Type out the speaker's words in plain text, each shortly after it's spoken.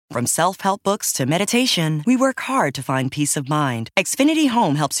From self-help books to meditation, we work hard to find peace of mind. Xfinity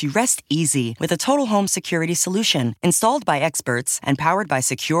Home helps you rest easy with a total home security solution. Installed by experts and powered by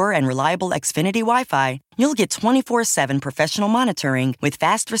secure and reliable Xfinity Wi-Fi, you'll get 24/7 professional monitoring with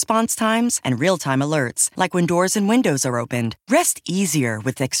fast response times and real-time alerts, like when doors and windows are opened. Rest easier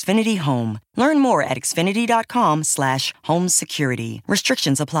with Xfinity Home. Learn more at xfinity.com/home security.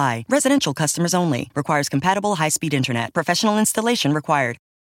 Restrictions apply. Residential customers only. Requires compatible high-speed internet. Professional installation required.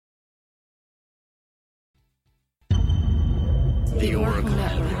 The Oracle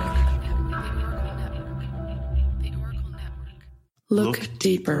Network. Look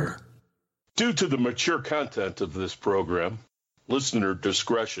deeper. Due to the mature content of this program, listener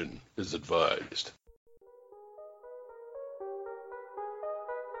discretion is advised.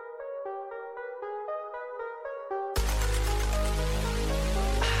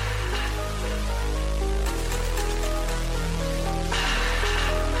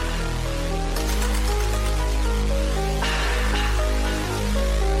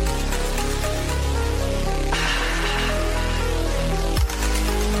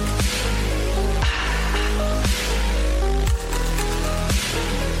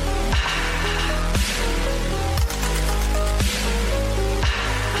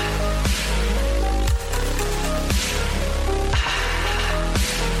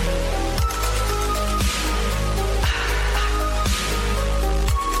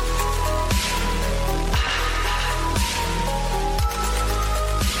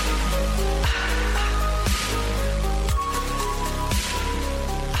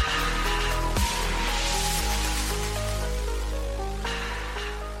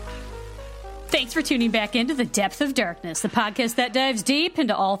 Thanks for tuning back into The Depth of Darkness, the podcast that dives deep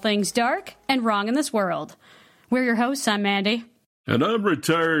into all things dark and wrong in this world. We're your hosts. I'm Mandy. And I'm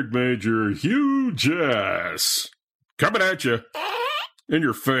retired Major Hugh Jass. Coming at you. In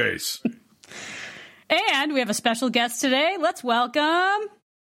your face. And we have a special guest today. Let's welcome...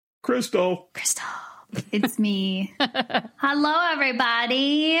 Crystal. It's me. Hello,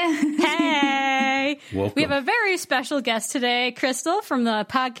 everybody. Hey. Welcome. We have a very special guest today, Crystal, from the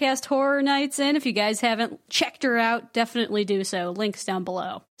podcast Horror Nights In. If you guys haven't checked her out, definitely do so. Links down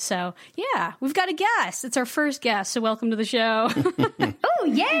below. So, yeah, we've got a guest. It's our first guest, so welcome to the show. Oh,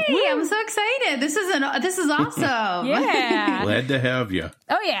 yay. Woo. I'm so excited. This is awesome. Yeah. Glad to have you.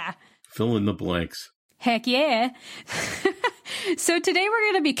 Oh, yeah. Fill in the blanks. Heck yeah. So today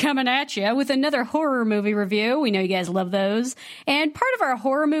we're going to be coming at you with another horror movie review. We know you guys love those. And part of our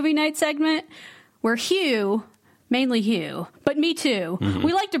horror movie night segment, where Hugh, mainly Hugh, but me too,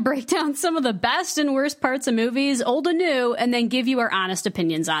 we like to break down some of the best and worst parts of movies, old and new, and then give you our honest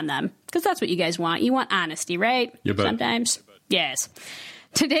opinions on them. Because that's what you guys want. You want honesty, right? You bet. Sometimes. Yes.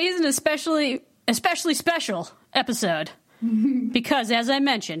 Today is an especially special episode. Because, as I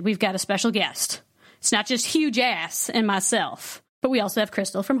mentioned, we've got a special guest. It's not just Hugh Jass and myself, but we also have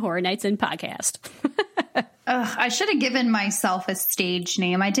Crystal from Horror Nights In podcast. I should have given myself a stage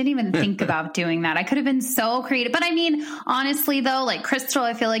name. I didn't even think about doing that. I could have been so creative. But I mean, honestly, though, like Crystal,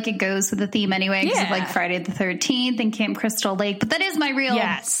 I feel like it goes with the theme anyway because of like Friday the 13th and Camp Crystal Lake. But that is my real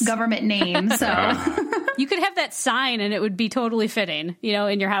government name. So you could have that sign and it would be totally fitting,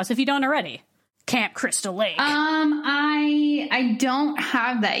 in your house if you don't already. Camp Crystal Lake. I don't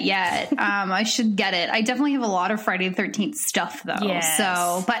have that yet. I should get it. I definitely have a lot of Friday the 13th stuff though. Yes.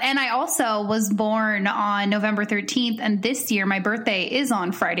 And I also was born on November 13th, and this year my birthday is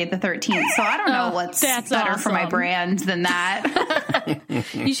on Friday the 13th. So I don't know what's better for my brand than that.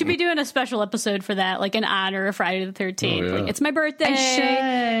 You should be doing a special episode for that, like in honor of Friday the 13th. Oh, yeah. Like, it's my birthday. I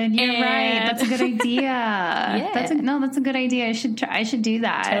should. You're right. That's a good idea. That's a good idea. I should do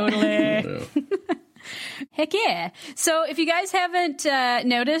that. Totally. Heck yeah. So if you guys haven't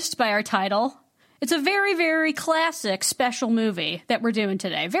noticed by our title, it's a very, very classic special movie that we're doing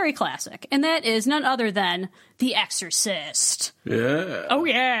today. Very classic. And that is none other than The Exorcist. Yeah. Oh,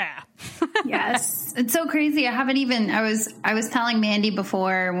 yeah. Yes. It's so crazy. I was telling Mandy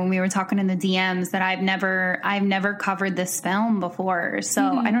before when we were talking in the DMs that I've never covered this film before. So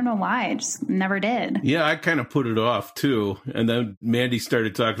I don't know why. I just never did. Yeah, I kind of put it off too. And then Mandy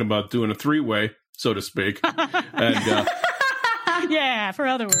started talking about doing a three-way, so to speak. And yeah, for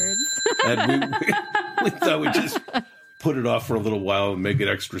other words. And we thought we'd just put it off for a little while and make it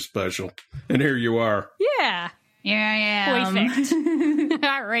extra special. And here you are. Yeah. Here I am. Perfect.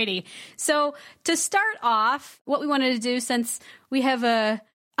 Alrighty. So to start off, what we wanted to do, since we have a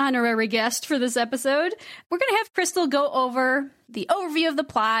honorary guest for this episode, we're going to have Crystal go over the overview of the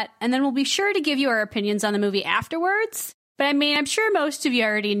plot, and then we'll be sure to give you our opinions on the movie afterwards. But I mean, I'm sure most of you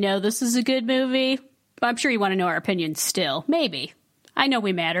already know this is a good movie, but I'm sure you want to know our opinions still. Maybe. I know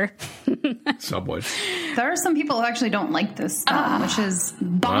we matter. Subway. There are some people who actually don't like this film, which is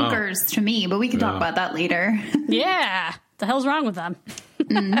bonkers to me, but we can talk about that later. Yeah. What the hell's wrong with them?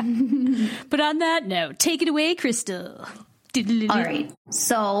 But on that note, take it away, Crystal. All right.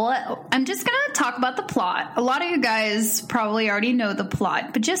 So I'm just going to talk about the plot. A lot of you guys probably already know the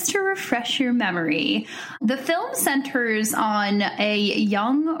plot, but just to refresh your memory, the film centers on a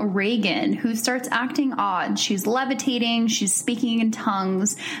young Reagan who starts acting odd. She's levitating, she's speaking in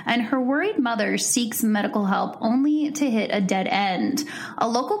tongues, and her worried mother seeks medical help only to hit a dead end. A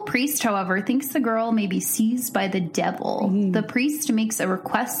local priest, however, thinks the girl may be seized by the devil. The priest makes a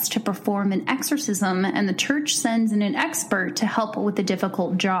request to perform an exorcism, and the church sends in an expert to help with the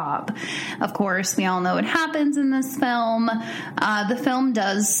difficult job. Of course, we all know what happens in this film. The film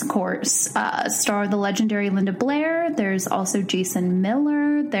does, of course, star the legendary Linda Blair. There's also Jason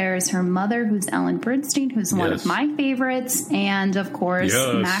Miller. There's her mother, who's Ellen Bernstein, who's one of my favorites. And, of course,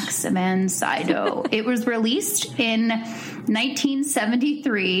 Max von Sydow. It was released in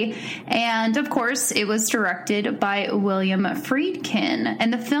 1973. And, of course, it was directed by William Friedkin.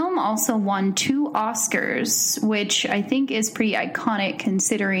 And the film also won 2 Oscars, which I think is pretty iconic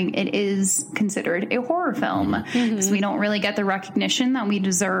considering it is considered a horror film. Because we don't really get the recognition that we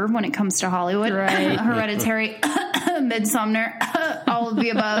deserve when it comes to Hollywood. Right. Hereditary, Midsommar, all of the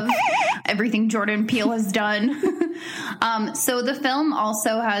above, everything Jordan Peele has done. So the film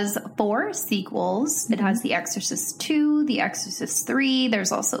also has 4 sequels. It has The Exorcist 2, The Exorcist 3.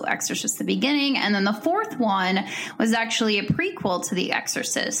 There's also Exorcist the Beginning. And then the 4th one was actually a prequel to The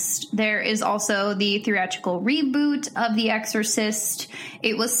Exorcist. There is also the theatrical reboot of The Exorcist.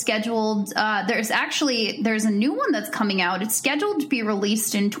 It was scheduled. There's a new one that's coming out. It's scheduled to be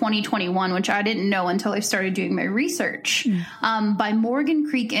released in 2021, which I didn't know until I started doing my research, by Morgan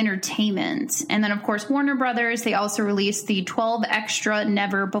Creek Entertainment. And then, of course, Warner Brothers, they also released the 12 extra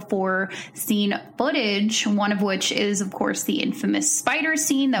never before seen footage, one of which is, of course, the infamous spider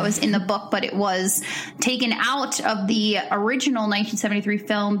scene that was in the book, but it was taken out of the original 1973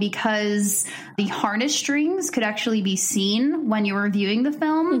 film because the harness strings could actually be seen when you were viewing the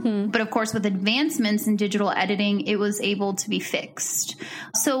film. But of course, with advancements in digital editing, it was able to be fixed.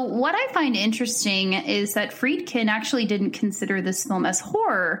 So what I find interesting is that Friedkin actually didn't consider this film as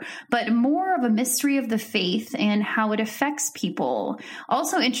horror, but more of a mystery of the faith and how it affects people.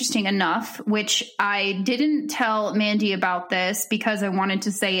 Also interesting enough, which I didn't tell Mandy about this because I wanted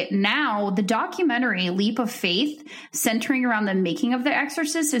to say it now, the documentary Leap of Faith, centering around the making of The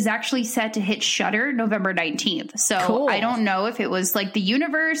Exorcist, is actually set to hit Shudder November 19th. So cool. I don't know if it was like the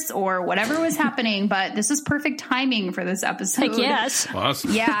universe or whatever was happening, but this is perfect timing for this episode. Heck yes.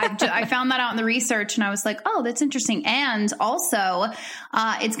 Awesome. Yeah, I found that out in the research and I was like, oh, that's interesting. And also,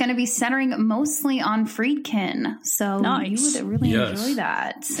 it's going to be centering mostly on Friedkin. So nice. You would really enjoy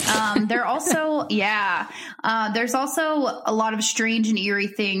that. There also, there's also a lot of strange and eerie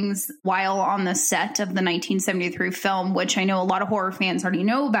things while on the set of the 1973 film, which I know a lot of horror fans already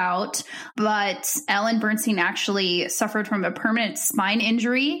know about. But Ellen Bernstein actually suffered from a permanent spine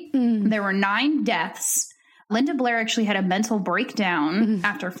injury. There were 9 deaths. Linda Blair actually had a mental breakdown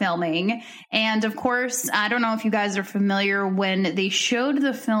after filming. And of course, I don't know if you guys are familiar, when they showed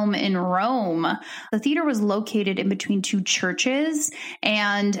the film in Rome, the theater was located in between 2 churches.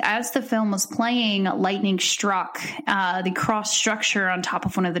 And as the film was playing, lightning struck the cross structure on top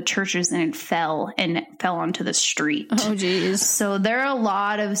of one of the churches and it fell onto the street. Oh, geez. So there are a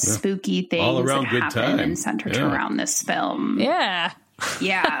lot of spooky things all around that good happen time. and centered around this film. Yeah.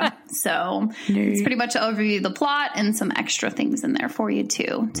 Yeah, so it's pretty much an overview of the plot and some extra things in there for you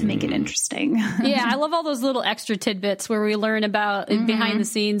too to make it interesting. Yeah, I love all those little extra tidbits where we learn about behind the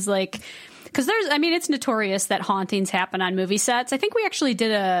scenes, like, because it's notorious that hauntings happen on movie sets. I think we actually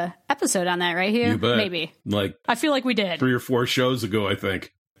did a episode on that right here. You bet. Maybe. Like, I feel like we did 3 or 4 shows ago, I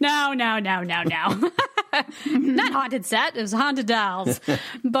think. No. Not haunted set. It was haunted dolls.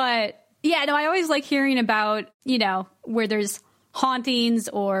 But yeah, no, I always like hearing about, where there's hauntings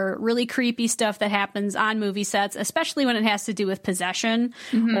or really creepy stuff that happens on movie sets, especially when it has to do with possession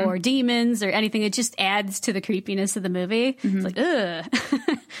or demons or anything. It just adds to the creepiness of the movie. It's like, ugh.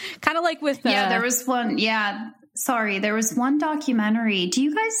 Kind of like with... there was one... there was one documentary. Do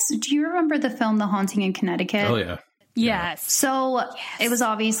you remember the film The Haunting in Connecticut? Oh, yeah. Yes. So it was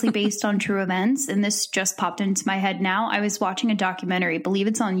obviously based on true events, and this just popped into my head now. I was watching a documentary. I believe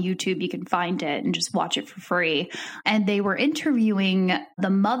it's on YouTube. You can find it and just watch it for free. And they were interviewing the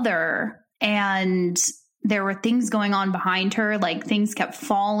mother, and there were things going on behind her, like things kept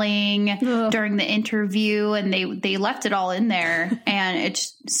falling during the interview, and they left it all in there, and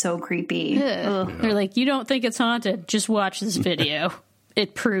it's so creepy. They're like, you don't think it's haunted? Just watch this video.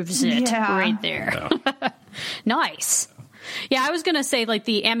 it proves it right there. Yeah. Nice. Yeah, I was going to say, like,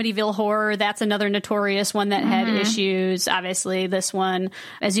 the Amityville Horror, that's another notorious one that had issues. Obviously, this one,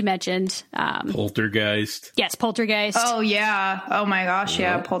 as you mentioned. Poltergeist. Yes, Poltergeist. Oh, yeah. Oh, my gosh,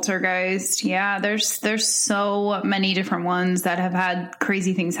 yeah, Poltergeist. Yeah, there's so many different ones that have had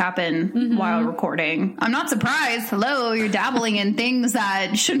crazy things happen while recording. I'm not surprised. Hello, you're dabbling in things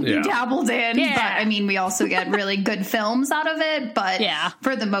that shouldn't be dabbled in. Yeah. But, I mean, we also get really good films out of it. But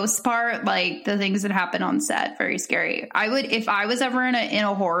for the most part, like, the things that happen on set, very scary. If I was ever in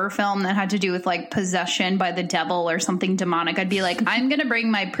a horror film that had to do with like possession by the devil or something demonic, I'd be like, I'm gonna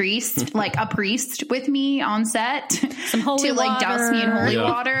bring my priest, like a priest, with me on set to like douse me in holy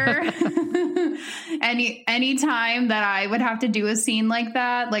water. Anytime that I would have to do a scene like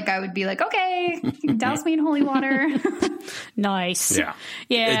that, like I would be like, okay, douse me in holy water. Nice. Yeah.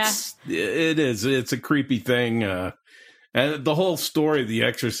 It is. It's a creepy thing. And the whole story of The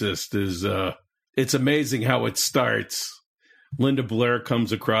Exorcist is, it's amazing how it starts. Linda Blair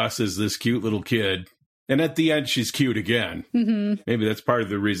comes across as this cute little kid, and at the end, she's cute again. Mm-hmm. Maybe that's part of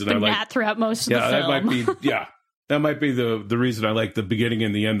the reason but I like. Not throughout most of the film. That might be the reason I like the beginning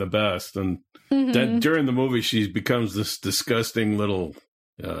and the end the best. And then during the movie, she becomes this disgusting little.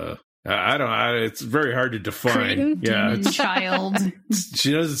 It's very hard to define. Child.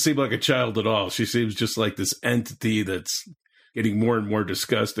 She doesn't seem like a child at all. She seems just like this entity that's getting more and more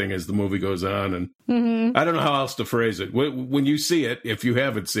disgusting as the movie goes on. And I don't know how else to phrase it. When you see it, if you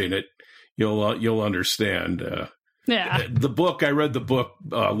haven't seen it, you'll understand. The book, I read the book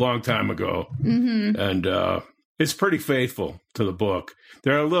a long time ago, and it's pretty faithful to the book.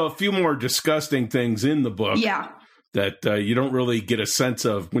 There are a few more disgusting things in the book that you don't really get a sense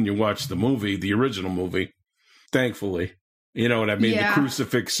of when you watch the movie, the original movie, thankfully. You know what I mean? The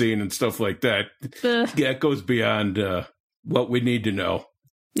crucifix scene and stuff like that. It goes beyond what we need to know.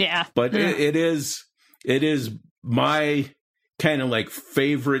 Yeah. But it is my kind of like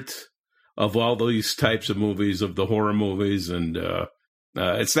favorite of all these types of movies, of the horror movies. And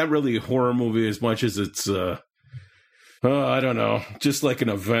it's not really a horror movie as much as it's, I don't know, just like an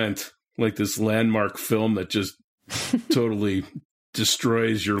event, like this landmark film that just totally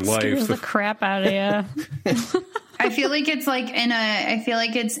destroys your life. Scares the crap out of you. I feel like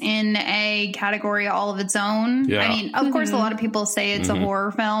it's in a category all of its own. Yeah. I mean, of course, a lot of people say it's a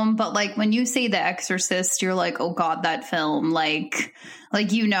horror film, but like when you say The Exorcist, you're like, oh God, that film, like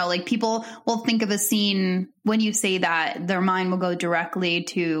people will think of a scene when you say that, their mind will go directly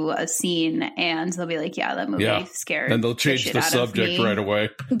to a scene and they'll be like, yeah, that movie scared. And they'll change the subject right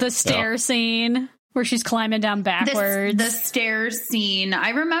away. The stair scene. Where she's climbing down backwards. The stairs scene. I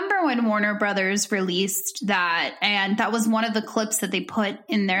remember when Warner Brothers released that, and that was one of the clips that they put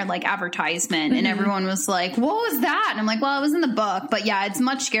in their like advertisement, and everyone was like, what was that? And I'm like, well, it was in the book, but yeah, it's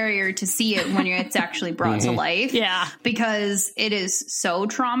much scarier to see it when it's actually brought to life. Yeah. Because it is so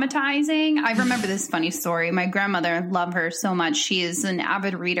traumatizing. I remember this funny story. My grandmother, love her so much. She is an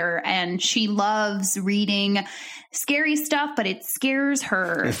avid reader, and she loves reading scary stuff, but it scares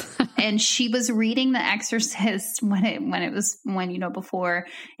her. And she was reading The Exorcist before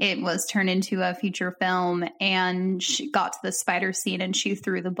it was turned into a feature film, and she got to the spider scene and she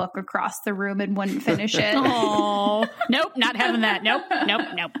threw the book across the room and wouldn't finish it. Oh, nope, not having that. Nope.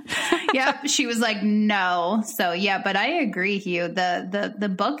 Yep, she was like, no. So yeah, but I agree, Hugh.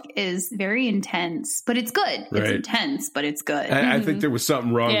 The book is very intense, but it's good. Right. It's intense, but it's good. I think there was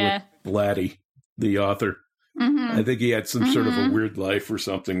something wrong with Blatty, the author. I think he had some sort of a weird life or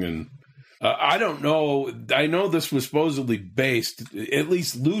something. And I don't know. I know this was supposedly based, at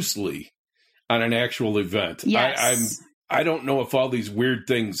least loosely, on an actual event. Yes. I don't know if all these weird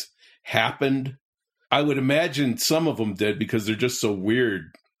things happened. I would imagine some of them did because they're just so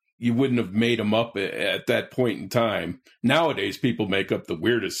weird. You wouldn't have made them up at that point in time. Nowadays, people make up the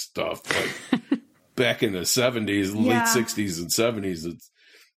weirdest stuff. Like back in the 70s, late 60s and 70s, it's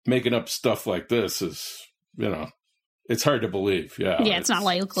making up stuff like this is... it's hard to believe. Yeah, it's not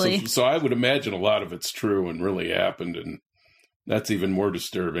likely. So I would imagine a lot of it's true and really happened, and that's even more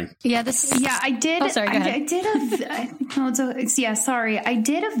disturbing. Yeah, I did. Oh, sorry, go ahead. I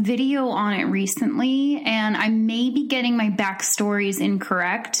did a video on it recently, and I may be getting my backstories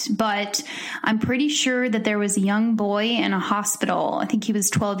incorrect, but I'm pretty sure that there was a young boy in a hospital. I think he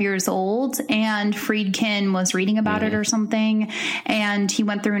was 12 years old, and Friedkin was reading about it or something, and he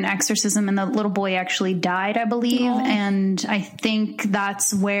went through an exorcism, and the little boy actually died, I believe. Oh. And I think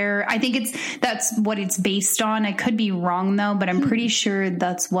that's what it's based on. I could be wrong though, but I'm pretty sure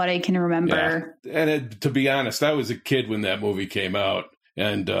that's what I can remember. Yeah. And to be honest, I was a kid when that movie came out,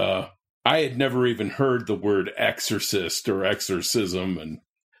 and I had never even heard the word exorcist or exorcism. And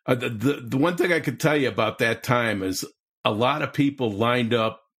the one thing I could tell you about that time is a lot of people lined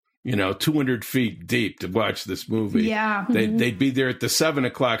up, 200 feet deep to watch this movie. Yeah. They'd be there at the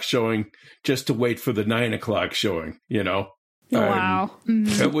 7:00 showing just to wait for the 9:00 showing, Wow.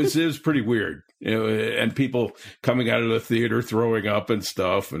 It was pretty weird. And people coming out of the theater throwing up and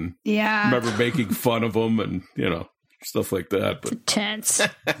stuff. And yeah, I remember making fun of them and, stuff like that. But tense.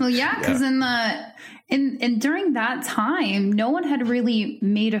 Well, yeah, because in during that time, no one had really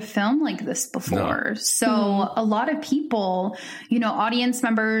made a film like this before. No. So a lot of people, audience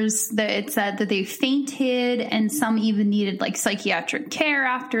members, that it said that they fainted, and some even needed like psychiatric care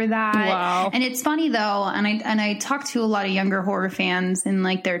after that. Wow. And it's funny though, and I talked to a lot of younger horror fans in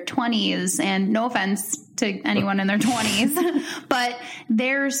like their 20s, and no offense to anyone in their 20s, but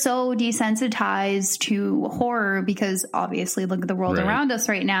they're so desensitized to horror because obviously look at the world around us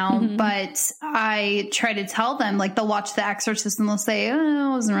right now. But I try to tell them, like, they'll watch The Exorcist and they'll say,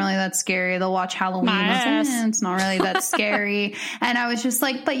 oh, it wasn't really that scary. They'll watch Halloween and say, it's not really that scary. And I was just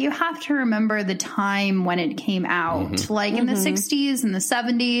like, but you have to remember the time when it came out, like in the 60s and the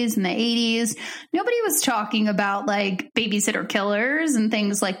 70s and the 80s, nobody was talking about like babysitter killers and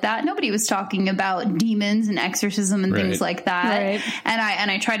things like that. Nobody was talking about demons and exorcism and things like that.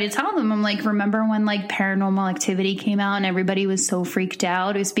 And I try to tell them, I'm like, remember when like Paranormal Activity came out and everybody was so freaked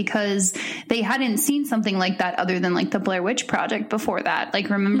out? It was because they hadn't seen something like that other than like the Blair Witch Project before that. Like,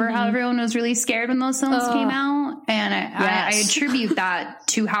 remember how everyone was really scared when those films came out? And I attribute that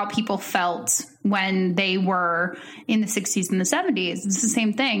to how people felt when they were in the 60s and the 70s. It's the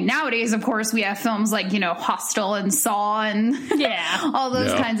same thing. Nowadays, of course, we have films like, Hostel and Saw and all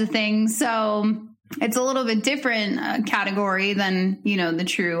those kinds of things. So it's a little bit different category than, the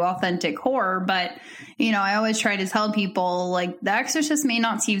true authentic horror. But, I always try to tell people, like, The Exorcist may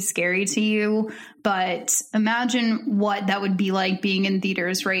not seem scary to you, but imagine what that would be like being in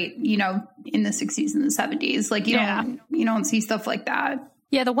theaters, right? In the 60s and the 70s. Like, you don't see stuff like that.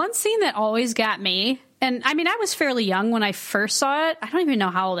 Yeah, the one scene that always got me, and I mean, I was fairly young when I first saw it. I don't even know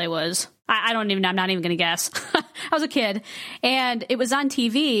how old I was. I'm not even going to guess. I was a kid, and it was on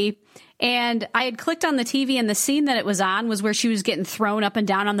TV, and I had clicked on the TV, and the scene that it was on was where she was getting thrown up and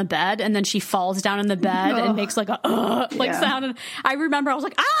down on the bed, and then she falls down in the bed and makes like a sound. And I remember I was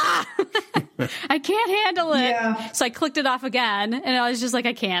like, I can't handle it. Yeah. So I clicked it off again, and I was just like,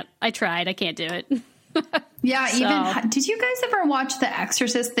 I can't. I tried. I can't do it. Yeah, even did you guys ever watch The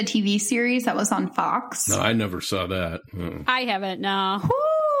Exorcist, the TV series that was on Fox? No, I never saw that. I haven't, no.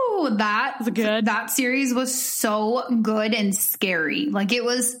 Woo, that good. That series was so good and scary. Like, it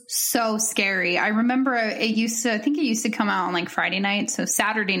was so scary. I remember I think it used to come out on like Friday nights, so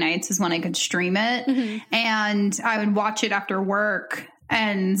Saturday nights is when I could stream it. And I would watch it after work.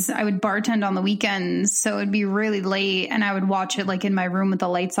 And I would bartend on the weekends, so it'd be really late, and I would watch it like in my room with the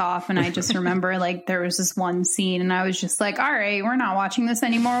lights off. And I just remember like there was this one scene, and I was just like, all right, we're not watching this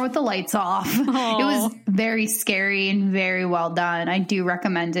anymore with the lights off. Aww. It was very scary and very well done. I do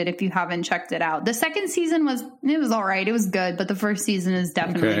recommend it if you haven't checked it out. The second season was all right. It was good, but the first season is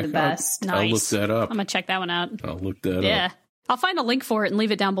definitely the best. I'll look that up. I'm going to check that one out. I'll look that up. Yeah. I'll find a link for it and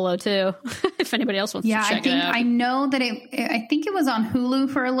leave it down below too, if anybody else wants to check it out. I know that I think it was on Hulu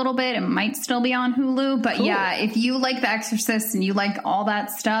for a little bit. It might still be on Hulu, but yeah, if you like The Exorcist and you like all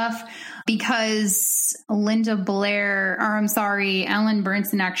that stuff, because Ellen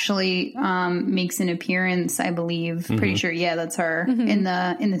Bernstein actually makes an appearance, I believe. Pretty sure, that's her in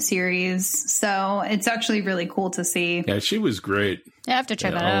the series. So it's actually really cool to see. Yeah, she was great. I have to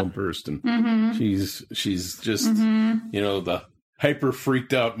check that out. Ellen Bernstein. She's just the hyper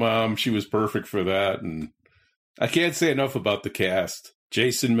freaked out mom. She was perfect for that, and I can't say enough about the cast.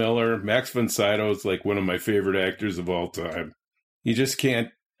 Jason Miller, Max von Sydow is like one of my favorite actors of all time. You just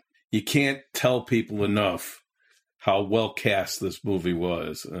can't tell people enough how well cast this movie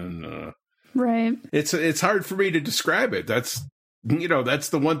was, and right. It's hard for me to describe it. That's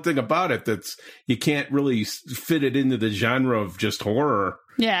the one thing about it that's you can't really fit it into the genre of just horror.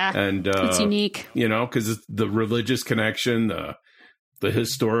 Yeah, and it's unique. Because the religious connection, the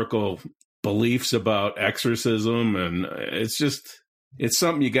historical beliefs about exorcism, and it's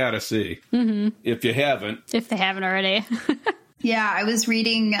something you got to see if they haven't already. Yeah, I was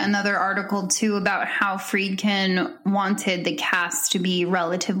reading another article, too, about how Friedkin wanted the cast to be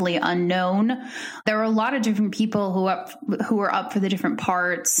relatively unknown. There were a lot of different people who were up for the different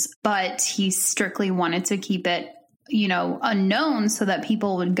parts, but he strictly wanted to keep it unknown so that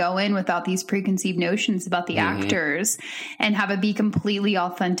people would go in without these preconceived notions about the actors and have it be completely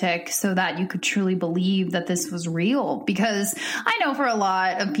authentic so that you could truly believe that this was real. Because I know for a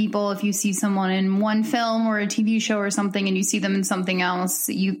lot of people, if you see someone in one film or a TV show or something and you see them in something else,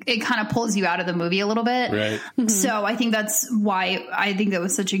 it kind of pulls you out of the movie a little bit. Right. So I think that's why I think that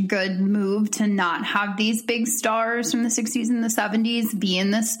was such a good move to not have these big stars from the 60s and the 70s be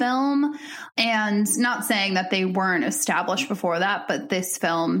in this film. And not saying that they weren't established before that, but this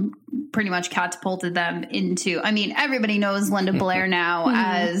film pretty much catapulted them into, I mean, everybody knows Linda Blair now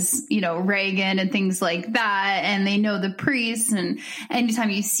as, Reagan and things like that. And they know the priests. And anytime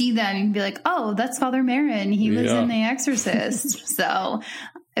you see them, you can be like, oh, that's Father Merrin. He was in The Exorcist. So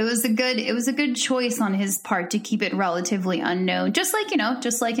it was a good choice on his part to keep it relatively unknown. Just like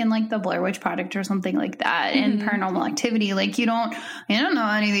in like the Blair Witch Project or something like that and Paranormal Activity. Like you don't know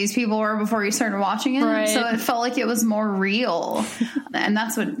any of these people were before you started watching it. Right. So it felt like it was more real. And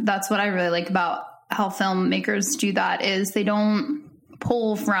that's what I really like about how filmmakers do that is they don't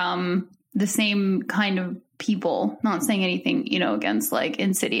pull from the same kind of people. Not saying anything, against like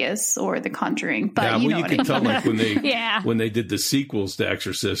Insidious or The Conjuring, but you can tell like when they when they did the sequels to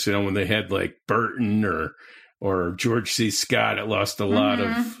Exorcist, when they had like Burton or George C. Scott, it lost a lot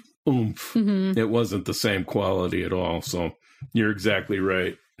of oomph. It wasn't the same quality at all. So you're exactly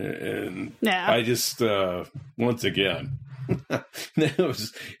right. And I just once again,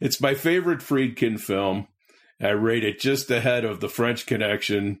 it's my favorite Friedkin film. I rate it just ahead of The French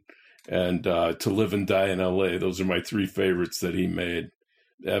Connection and To Live and Die in L.A. Those are my three favorites that he made.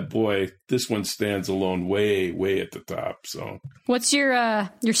 Boy, this one stands alone way, way at the top. So, what's your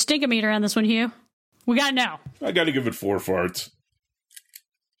stinkometer on this one, Hugh? We got to know. I got to give it 4 farts.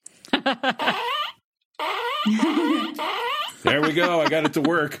 There we go. I got it to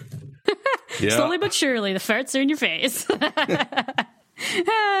work. Yeah. Slowly but surely, the farts are in your face.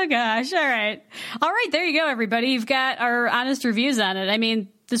 Oh, gosh. All right. There you go, everybody. You've got our honest reviews on it. I mean,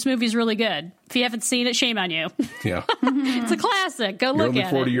 this movie's really good. If you haven't seen it, shame on you. Yeah. It's a classic. Go look at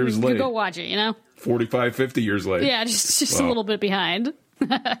it. 40 years late. Go watch it, 45, 50 years late. Yeah, just a little bit behind.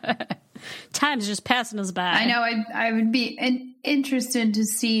 Time's just passing us by. I know. I would be interested to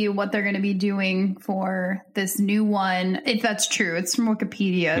see what they're going to be doing for this new one. If that's true, it's from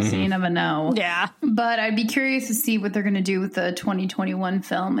Wikipedia, so you never know. Yeah. But I'd be curious to see what they're going to do with the 2021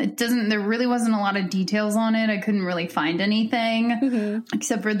 film. There really wasn't a lot of details on it. I couldn't really find anything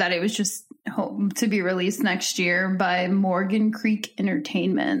except for that it was just to be released next year by Morgan Creek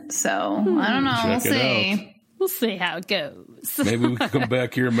Entertainment. So I don't know. We'll see. We'll see how it goes. Maybe we can come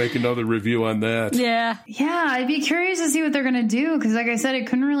back here and make another review on that. Yeah. Yeah, I'd be curious to see what they're going to do because, like I said, I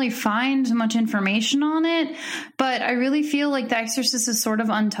couldn't really find much information on it. But I really feel like The Exorcist is sort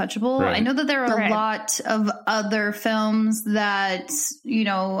of untouchable. Right. I know that there are a lot of other films that,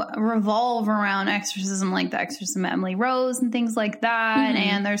 revolve around exorcism, like The Exorcism of Emily Rose and things like that.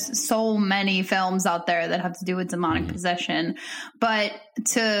 And there's so many films out there that have to do with demonic possession. But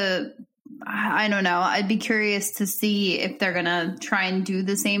I don't know. I'd be curious to see if they're going to try and do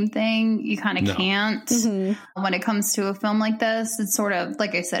the same thing. You kind of can't. When it comes to a film like this, it's sort of,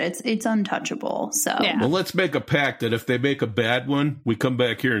 like I said, it's untouchable. So, Well, let's make a pact that if they make a bad one, we come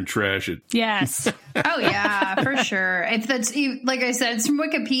back here and trash it. Yes. Oh, yeah, for sure. If that's, like I said, it's from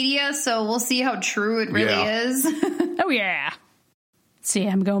Wikipedia, so we'll see how true it really is. Oh, yeah. See,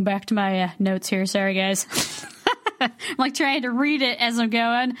 I'm going back to my notes here. Sorry, guys. I'm like trying to read it as I'm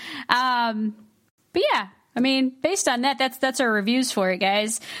going. But yeah, I mean, based on that, that's our reviews for it,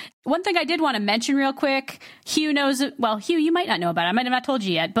 guys. One thing I did want to mention real quick, Hugh knows it. Well, Hugh, you might not know about it. I might have not told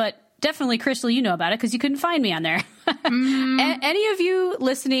you yet, but definitely, Crystal, you know about it because you couldn't find me on there. Any of you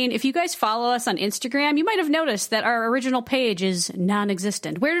listening, if you guys follow us on Instagram, you might have noticed that our original page is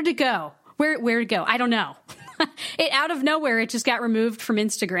non-existent. Where did it go? Where did it go? I don't know. It out of nowhere, it just got removed from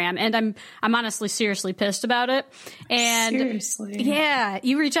Instagram, and I'm honestly seriously pissed about it. And seriously, yeah,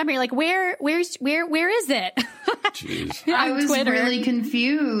 you reach out and you're like, where is it? Jeez. I was really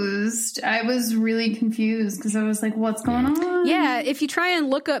confused. Because I was like, what's going on? Yeah, if you try and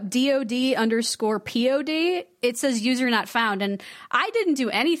look up DOD_POD, it says user not found. And I didn't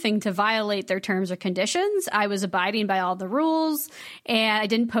do anything to violate their terms or conditions. I was abiding by all the rules, and I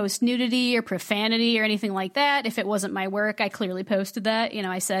didn't post nudity or profanity or anything like that. If it wasn't my work, I clearly posted that.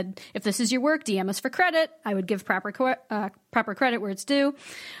 I said, if this is your work, DM us for credit. I would give proper credit where it's due.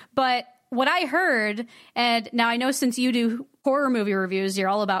 But what I heard, and now I know since you do horror movie reviews, you're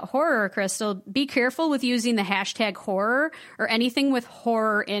all about horror, Crystal. Be careful with using the hashtag horror or anything with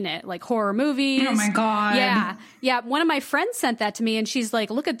horror in it, like horror movies. Oh my God. Yeah. One of my friends sent that to me and she's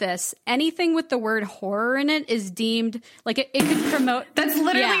like, look at this. Anything with the word horror in it is deemed like it could promote. That's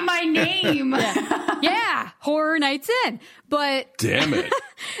literally my name. Yeah. Horror Nights In. But damn it.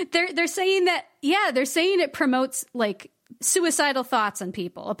 they're saying that, they're saying it promotes like suicidal thoughts on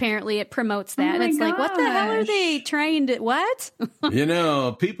people. Apparently it promotes that. And it's like, what the hell are they trying to, what?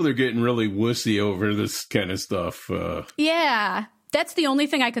 People are getting really wussy over this kind of stuff. Yeah. That's the only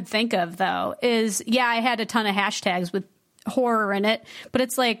thing I could think of, though, is, I had a ton of hashtags with horror in it, but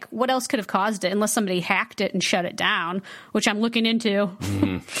it's like, what else could have caused it unless somebody hacked it and shut it down, which I'm looking into.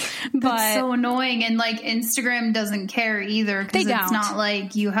 But that's so annoying. And like Instagram doesn't care either, because it's not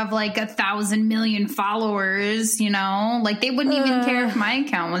like you have like 1,000 million followers, like they wouldn't even care if my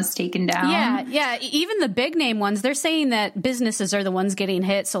account was taken down. Yeah. Even the big name ones, they're saying that businesses are the ones getting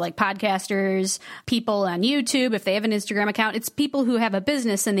hit. So like podcasters, people on YouTube, if they have an Instagram account, it's people who have a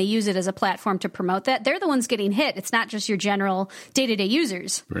business and they use it as a platform to promote that. They're the ones getting hit. It's not just your general day-to-day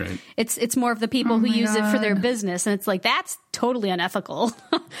users. Right. It's more of the people who use it for their business. And it's like, that's totally unethical.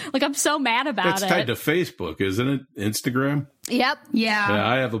 Like, I'm so mad about it. It's tied to Facebook, isn't it? Instagram? Yep. Yeah.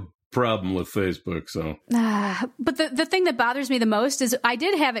 I have a problem with Facebook, so. But the thing that bothers me the most is I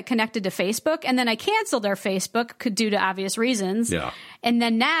did have it connected to Facebook, and then I canceled our Facebook due to obvious reasons. Yeah. And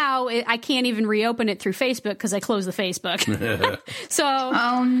then now I can't even reopen it through Facebook because I closed the Facebook. So.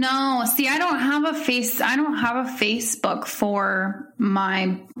 Oh no! See, I don't have a Facebook for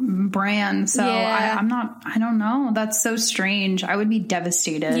my brand, so I'm not. I don't know. That's so strange. I would be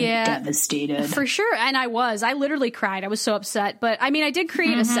devastated. Yeah, devastated for sure. And I literally cried. I was so upset. But I mean, I did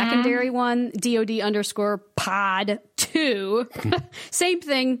create a secondary one, DOD_pod2. Same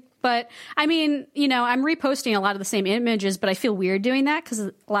thing. But I mean, I'm reposting a lot of the same images, but I feel weird doing that because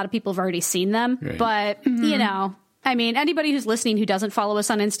a lot of people have already seen them. Right. But, I mean, anybody who's listening who doesn't follow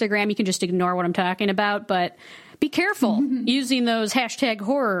us on Instagram, you can just ignore what I'm talking about. But be careful using those hashtag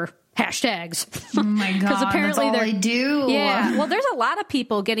horror hashtags. Oh my God. Because apparently they do. Yeah. Well, there's a lot of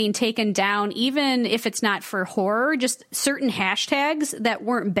people getting taken down, even if it's not for horror, just certain hashtags that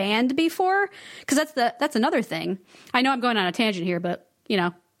weren't banned before. Because that's another thing. I know I'm going on a tangent here, but,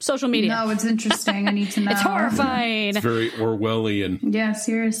 social media. No, it's interesting. I need to know. It's horrifying. It's very Orwellian. Yeah,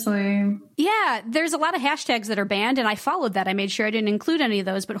 seriously. Yeah, there's a lot of hashtags that are banned, and I followed that. I made sure I didn't include any of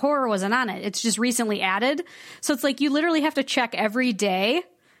those, but horror wasn't on it. It's just recently added. So it's like you literally have to check every day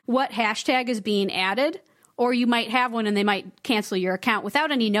what hashtag is being added, or you might have one and they might cancel your account without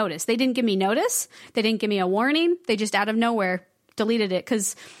any notice. They didn't give me notice. They didn't give me a warning. They just out of nowhere deleted it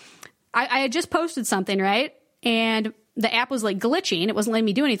because I had just posted something, right? And the app was like glitching. It wasn't letting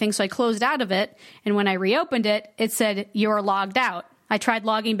me do anything. So I closed out of it. And when I reopened it, it said, you're logged out. I tried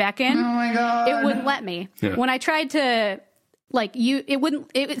logging back in. Oh my God. It wouldn't let me. Yeah. When I tried to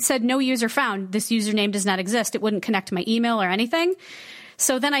it said no user found. This username does not exist. It wouldn't connect to my email or anything.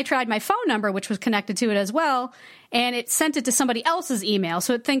 So then I tried my phone number, which was connected to it as well, and it sent it to somebody else's email.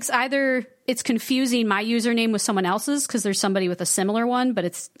 So it thinks either it's confusing my username with someone else's because there's somebody with a similar one, but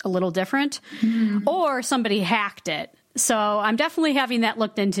it's a little different, or somebody hacked it. So I'm definitely having that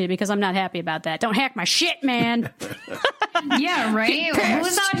looked into because I'm not happy about that. Don't hack my shit, man. Yeah, right?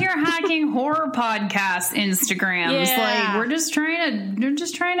 Who's out here hacking horror podcast Instagrams? Yeah. Like, we're just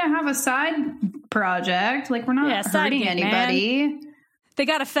trying to have a side project. Like, we're not hurting anybody. Man. They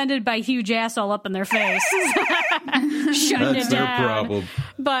got offended by huge ass all up in their face. Shutting That's it down. their problem.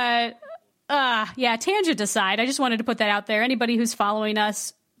 But, tangent aside, I just wanted to put that out there. Anybody who's following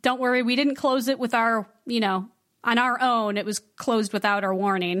us, don't worry. We didn't close it with our, on our own. It was closed without our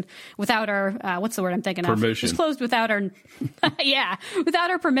warning, without our, what's the word I'm thinking of? Permission. It was closed without our, without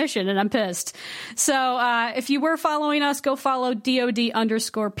our permission, and I'm pissed. So if you were following us, go follow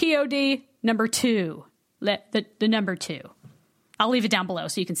DOD_POD number 2. The number 2. I'll leave it down below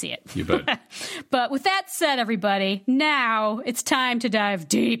so you can see it. You bet. But with that said, everybody, now it's time to dive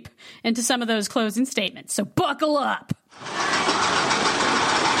deep into some of those closing statements. So buckle up.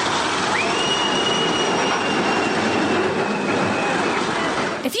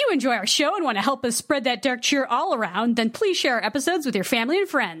 If you enjoy our show and want to help us spread that dark cheer all around, then please share our episodes with your family and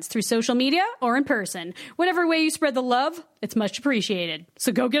friends through social media or in person. Whatever way you spread the love, it's much appreciated.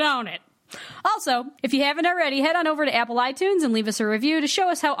 So go get on it. Also, if you haven't already, head on over to Apple iTunes and leave us a review to show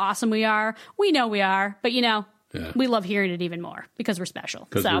us how awesome we are. We know we are, but we love hearing it even more because we're special.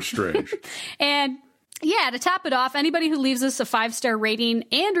 Because we're strange. And to top it off, anybody who leaves us a 5-star rating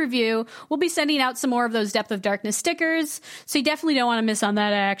and review, we'll be sending out some more of those Depth of Darkness stickers. So you definitely don't want to miss on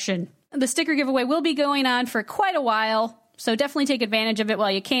that action. The sticker giveaway will be going on for quite a while, so definitely take advantage of it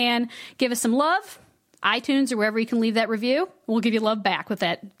while you can. Give us some love. iTunes or wherever you can leave that review. We'll give you love back with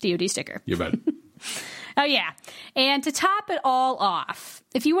that DoD sticker. You bet. Oh, yeah. And to top it all off,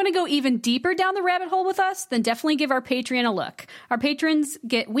 if you want to go even deeper down the rabbit hole with us, then definitely give our Patreon a look. Our patrons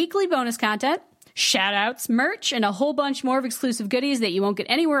get weekly bonus content, shout-outs, merch, and a whole bunch more of exclusive goodies that you won't get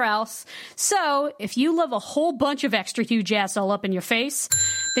anywhere else. So if you love a whole bunch of extra huge ass all up in your face,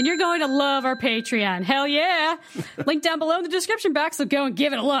 then you're going to love our Patreon. Hell yeah. Link down below in the description box, so go and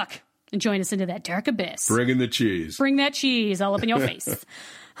give it a look and join us into that dark abyss. Bring in the cheese. Bring that cheese all up in your face.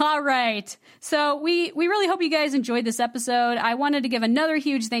 All right. So we really hope you guys enjoyed this episode. I wanted to give another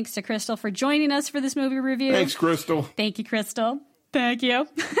huge thanks to Crystal for joining us for this movie review. Thanks, Crystal. Thank you, Crystal. Thank you.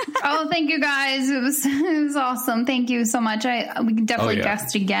 Oh, thank you guys. It was awesome. Thank you so much. We can definitely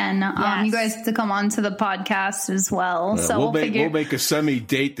guest again. Yes. You guys have to come on to the podcast as well. So we'll make a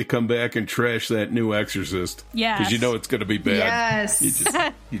semi-date to come back and trash that new Exorcist. Yes. Because you know it's going to be bad. Yes.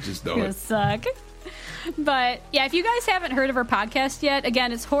 You just know It's it. suck. But yeah, if you guys haven't heard of her podcast yet,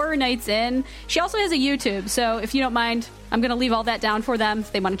 again, it's Horror Nights In. She also has a YouTube, so if you don't mind, I'm going to leave all that down for them.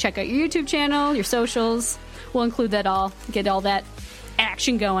 If they want to check out your YouTube channel, your socials, we'll include that all. Get all that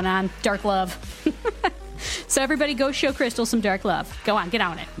action going on. Dark love. So everybody go show Crystal some dark love. Go on, get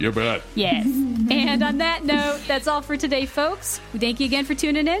on it. You bet. Yes. And on that note, that's all for today, folks. We thank you again for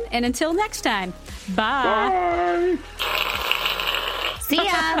tuning in, and until next time, bye. See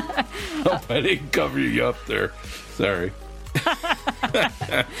ya. Oh, I didn't cover you up there. Sorry.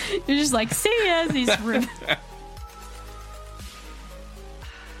 You're just like, see ya. He's rude.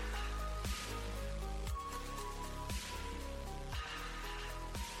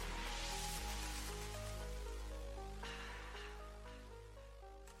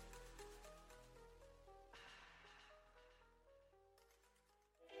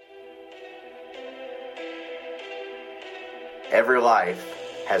 Every life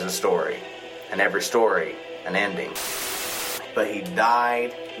has a story, and every story an ending. But he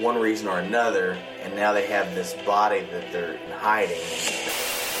died one reason or another, and now they have this body that they're hiding.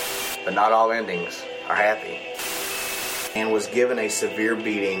 But not all endings are happy. And was given a severe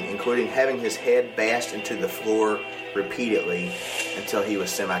beating, including having his head bashed into the floor repeatedly until he was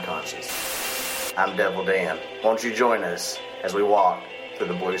semi-conscious. I'm Devil Dan. Won't you join us as we walk through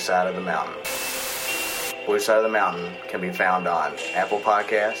the blue side of the mountain? Blue Side of the Mountain can be found on Apple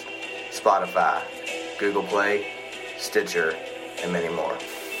Podcast, Spotify, Google Play, Stitcher, and many more.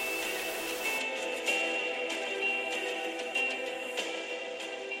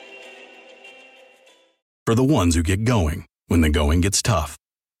 For the ones who get going when the going gets tough,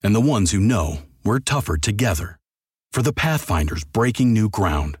 and the ones who know we're tougher together. For the Pathfinders breaking new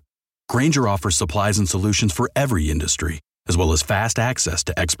ground, Grainger offers supplies and solutions for every industry, as well as fast access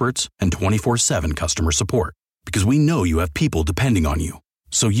to experts and 24/7 customer support. Because we know you have people depending on you,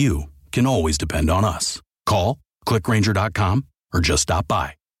 so you can always depend on us. Call, click Grainger.com, or just stop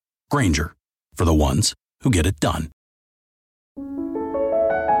by. Grainger, for the ones who get it done.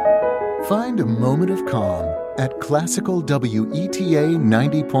 Find a moment of calm at Classical WETA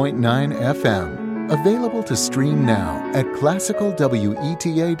 90.9 FM. Available to stream now at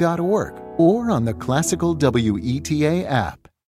classicalweta.org or on the Classical WETA app.